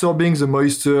of absorbing the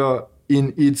moisture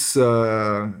in its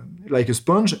like a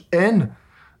sponge and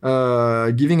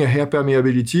giving a air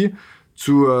permeability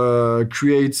to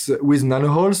create with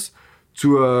nanoholes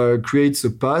to create a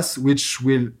path which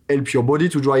will help your body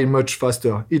to dry much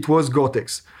faster. It was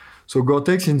Gore-Tex. So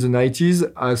Gore-Tex in the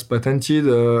 90s has patented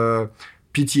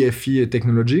PTFE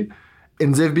technology,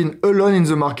 and they've been alone in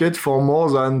the market for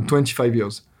more than 25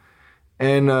 years.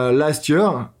 And last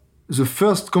year, the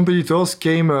first competitors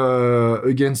came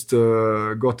against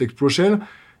Gore-Tex ProShell.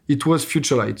 It was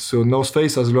Futurelight. So North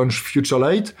Face has launched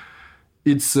Futurelight.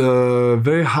 It's a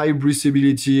very high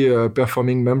breathability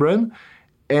performing membrane.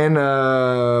 And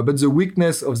but the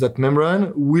weakness of that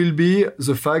membrane will be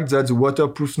the fact that the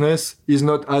waterproofness is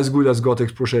not as good as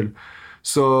Gore-Tex ProShell.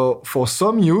 So for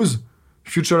some use,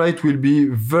 Futurelight will be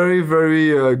very,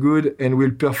 very good and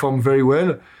will perform very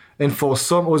well. And for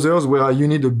some others where you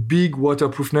need a big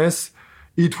waterproofness,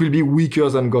 it will be weaker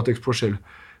than Gore-Tex ProShell.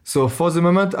 So for the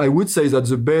moment, I would say that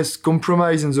the best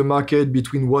compromise in the market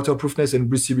between waterproofness and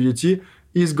breathability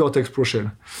is Gore-Tex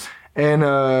ProShell. And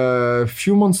a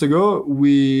few months ago,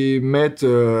 we met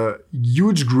a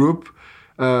huge group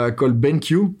called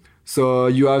BenQ. So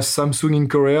you have Samsung in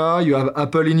Korea, you have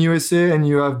Apple in USA, and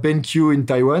you have BenQ in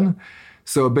Taiwan.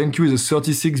 So BenQ is a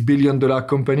 $36 billion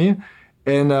company,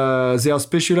 and they are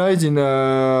specialized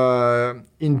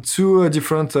in two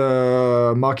different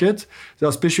markets. They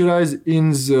are specialized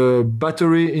in the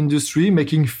battery industry,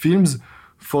 making films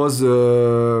for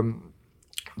the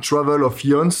travel of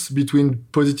ions between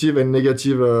positive and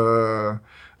negative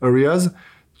areas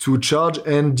to charge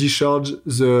and discharge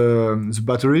the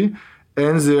battery.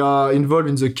 And they are involved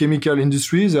in the chemical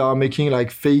industry. They are making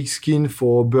like fake skin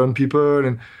for burn people,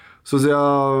 and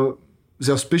so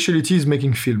their specialty is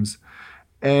making films.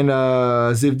 And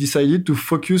they've decided to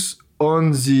focus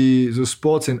on the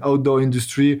sports and outdoor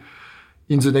industry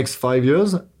in the next 5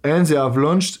 years. And they have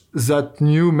launched that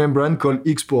new membrane called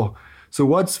Xpore. So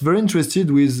what's very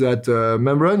interesting with that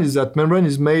membrane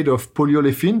is made of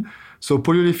polyolefin. So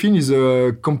polyolefin is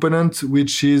a component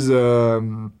which is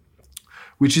one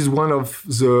of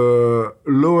the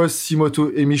lowest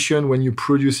CO2 emission when you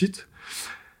produce it.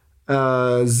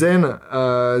 That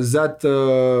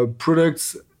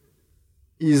products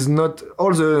is not,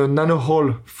 all the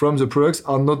nanohull from the products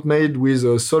are not made with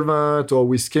a solvent or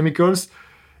with chemicals.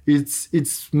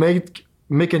 It's made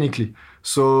mechanically.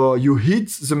 So you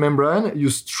heat the membrane, you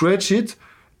stretch it,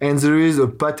 and there is a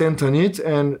patent on it.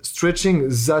 And stretching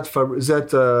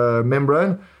that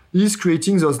membrane is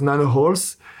creating those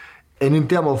nanoholes. And in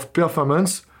terms of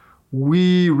performance,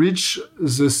 we reach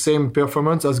the same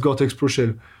performance as Gore-Tex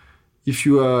ProShell. If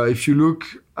you look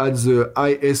at the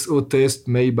ISO test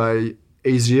made by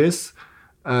SGS,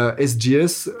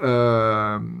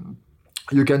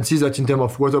 you can see that in terms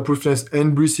of waterproofness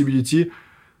and breathability,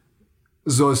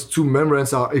 those two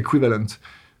membranes are equivalent.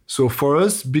 So for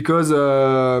us, because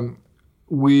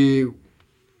we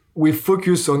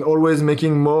focus on always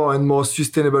making more and more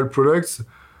sustainable products,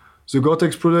 the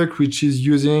Gore-Tex product, which is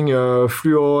using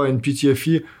fluoro and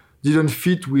PTFE, didn't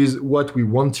fit with what we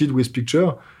wanted with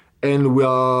picture. And we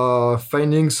are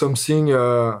finding something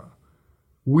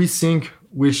we think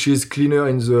which is cleaner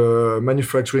in the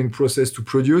manufacturing process to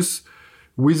produce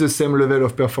with the same level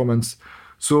of performance.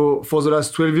 So for the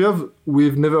last 12 years,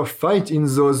 we've never fight in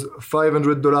those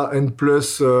 $500 and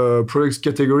plus products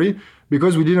category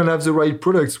because we didn't have the right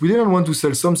products. We didn't want to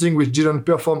sell something which didn't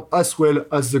perform as well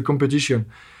as the competition.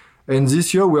 And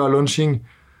this year we are launching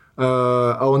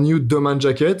our new Demain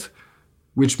jacket,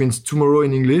 which means tomorrow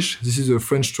in English. This is a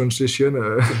French translation,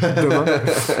 Demain.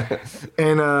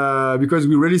 And because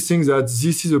we really think that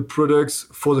this is a product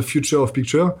for the future of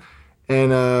picture.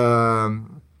 And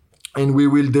we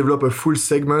will develop a full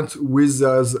segment with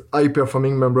this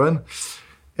high-performing membrane.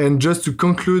 And just to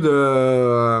conclude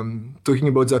talking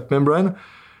about that membrane,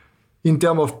 in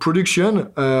terms of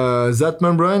production, that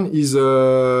membrane is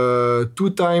 2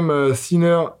 times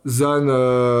thinner than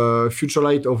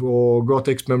Futurelight of our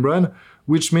Gore-Tex membrane,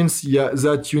 which means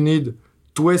that you need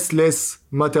twice less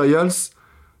materials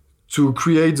to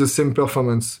create the same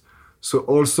performance. So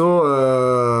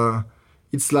also,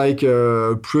 it's like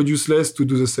produce less to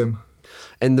do the same.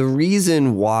 And the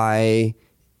reason why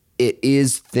it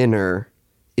is thinner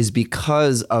is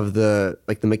because of the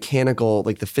mechanical,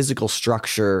 the physical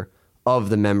structure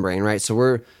of the membrane, right?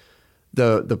 So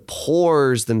the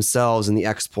pores themselves in the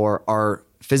Xpore are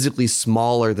physically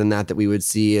smaller than that we would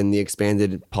see in the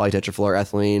expanded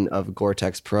polytetrafluoroethylene of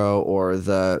Gore-Tex Pro or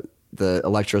the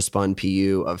electrospun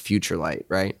PU of Futurelight,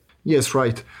 right? Yes,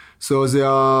 right. So they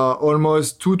are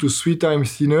almost 2 to 3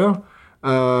 times thinner.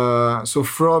 So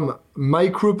from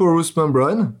microporous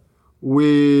membrane,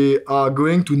 we are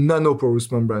going to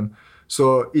nanoporous membrane.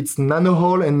 So it's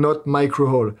nanohull and not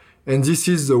microhull. And this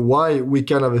is why we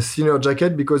can have a thinner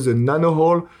jacket, because the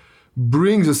nanohull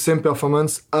brings the same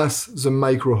performance as the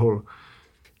microhull.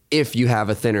 If you have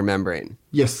a thinner membrane.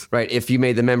 Yes. Right. If you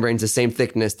made the membranes the same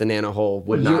thickness, the nanohull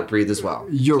would not breathe as well.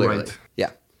 You're clearly. right.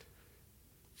 Yeah.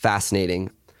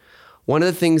 Fascinating. One of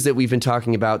the things that we've been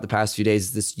talking about the past few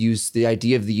days is the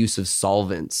idea of the use of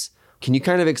solvents. Can you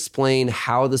kind of explain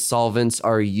how the solvents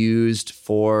are used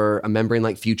for a membrane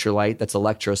like Futurelight that's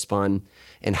electrospun,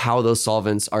 and how those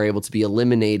solvents are able to be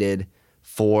eliminated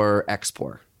for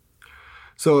Xpore?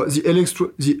 So the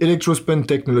electrospun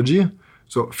technology,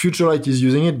 so Futurelight is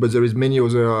using it, but there is many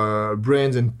other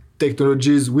brands and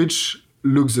technologies which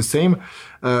looks the same.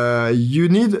 You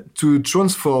need to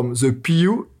transform the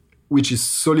PU, which is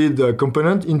solid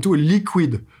component, into a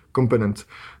liquid component.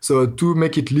 So to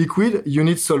make it liquid, you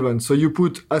need solvent. So you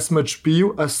put as much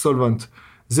PU as solvent.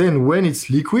 Then when it's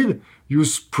liquid, you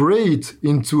spray it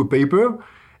into a paper,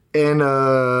 and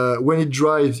when it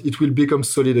dries, it will become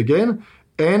solid again,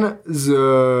 and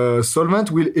the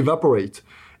solvent will evaporate.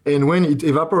 And when it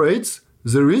evaporates,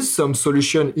 there is some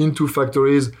solution into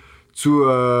factories to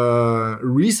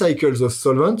recycle the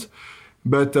solvent.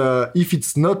 But if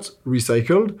it's not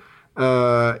recycled,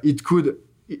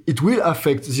 it will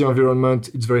affect the environment.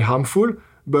 It's very harmful.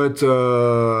 But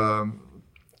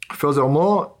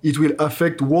furthermore, it will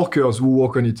affect workers who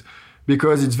work on it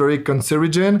because it's very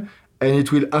cancerogen and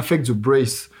it will affect the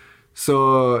brace.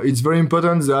 So it's very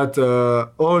important that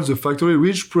all the factories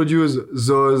which produce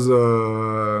those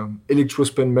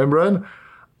electrospun membrane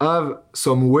have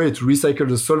some way to recycle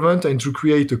the solvent and to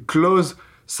create a closed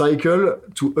cycle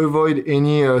to avoid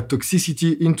any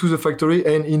toxicity into the factory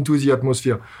and into the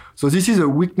atmosphere. So this is a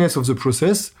weakness of the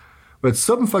process, but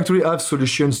some factories have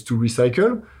solutions to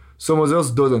recycle, some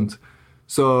others don't.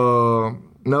 So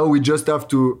now we just have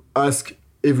to ask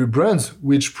every brand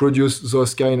which produce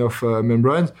those kind of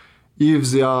membranes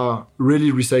if they are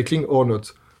really recycling or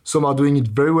not. Some are doing it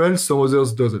very well, some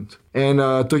others doesn't. And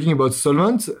talking about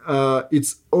solvent,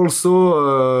 it's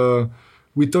also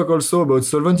we talk also about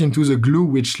solvent into the glue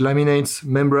which laminates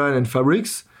membrane and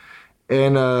fabrics.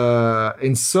 And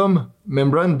some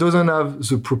membrane doesn't have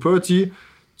the property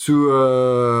to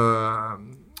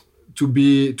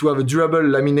have a durable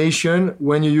lamination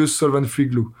when you use solvent-free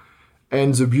glue.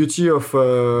 And the beauty of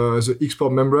the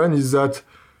Xport membrane is that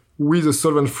with a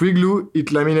solvent-free glue, it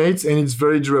laminates and it's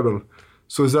very durable.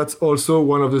 So that's also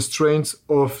one of the strengths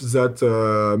of that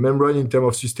membrane in terms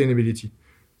of sustainability.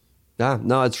 Yeah,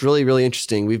 no, it's really, really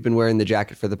interesting. We've been wearing the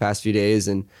jacket for the past few days,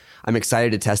 and I'm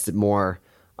excited to test it more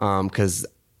because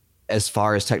as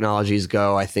far as technologies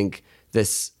go, I think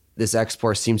this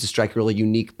Xport seems to strike a really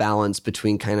unique balance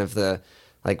between kind of the,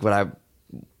 like what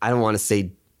I don't want to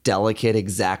say delicate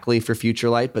exactly for future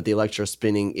light, but the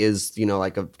electrospinning is,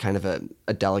 like a kind of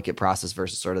a delicate process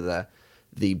versus sort of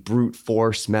the brute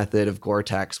force method of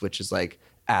Gore-Tex, which is like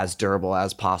as durable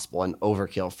as possible and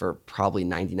overkill for probably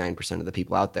 99% of the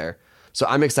people out there. So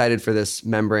I'm excited for this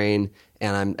membrane,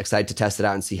 and I'm excited to test it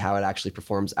out and see how it actually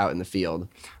performs out in the field.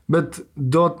 But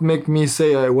don't make me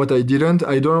say what I didn't.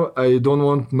 I don't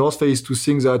want North Face to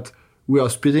think that we are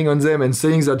spitting on them and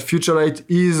saying that Futurelight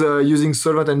is using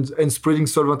solvent and spreading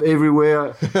solvent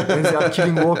everywhere and they are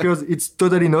killing workers. It's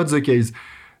totally not the case.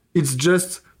 It's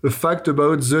just a fact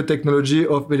about the technology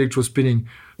of electrospinning.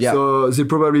 Yeah. So they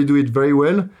probably do it very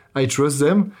well. I trust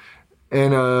them.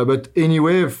 And but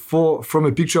anyway, from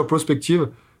a picture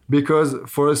perspective, because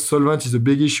for us solvent is a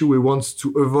big issue we want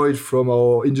to avoid from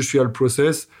our industrial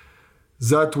process,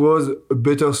 that was a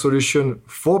better solution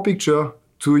for picture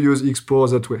to use Xport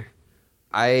that way.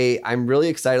 I'm really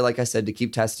excited, like I said, to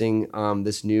keep testing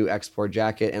this new Xport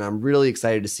jacket, and I'm really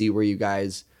excited to see where you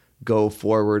guys go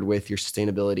forward with your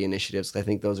sustainability initiatives. I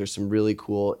think those are some really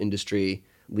cool industry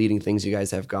leading things you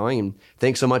guys have going. And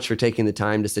thanks so much for taking the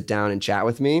time to sit down and chat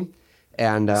with me.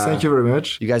 And thank you very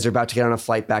much. You guys are about to get on a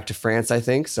flight back to France, I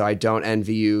think. So I don't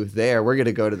envy you there. We're going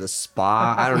to go to the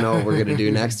spa. I don't know what we're going to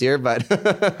do next year, but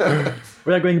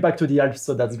we are going back to the Alps,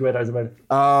 so that's great as well.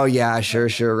 Oh yeah, sure.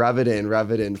 Rub it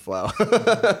in, Flo. All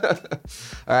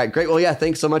right, great. Well, yeah,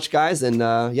 thanks so much, guys. And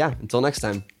until next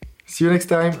time. See you next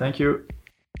time. Thank you.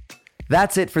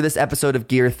 That's it for this episode of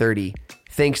Gear 30.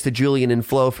 Thanks to Julian and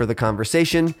Flo for the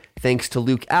conversation. Thanks to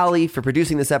Luke Alley for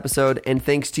producing this episode. And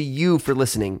thanks to you for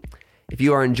listening. If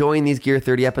you are enjoying these Gear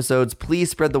 30 episodes, please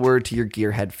spread the word to your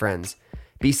gearhead friends.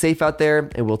 Be safe out there,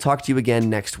 and we'll talk to you again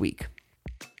next week.